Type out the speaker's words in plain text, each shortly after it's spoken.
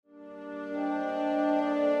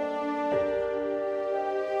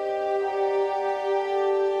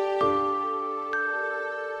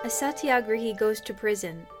satyagrahi goes to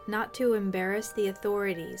prison, not to embarrass the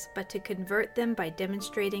authorities, but to convert them by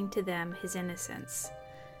demonstrating to them his innocence.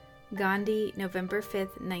 Gandhi, November 5,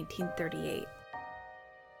 1938.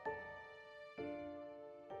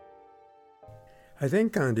 I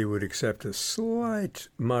think Gandhi would accept a slight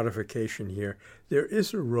modification here. There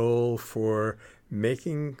is a role for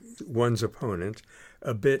making one's opponent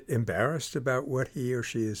a bit embarrassed about what he or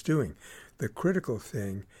she is doing. The critical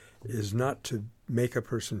thing is not to make a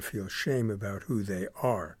person feel shame about who they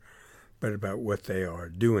are, but about what they are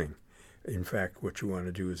doing. In fact, what you want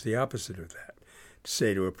to do is the opposite of that. To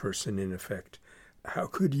say to a person, in effect, how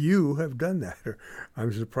could you have done that? Or,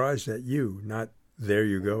 I'm surprised at you, not there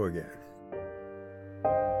you go again.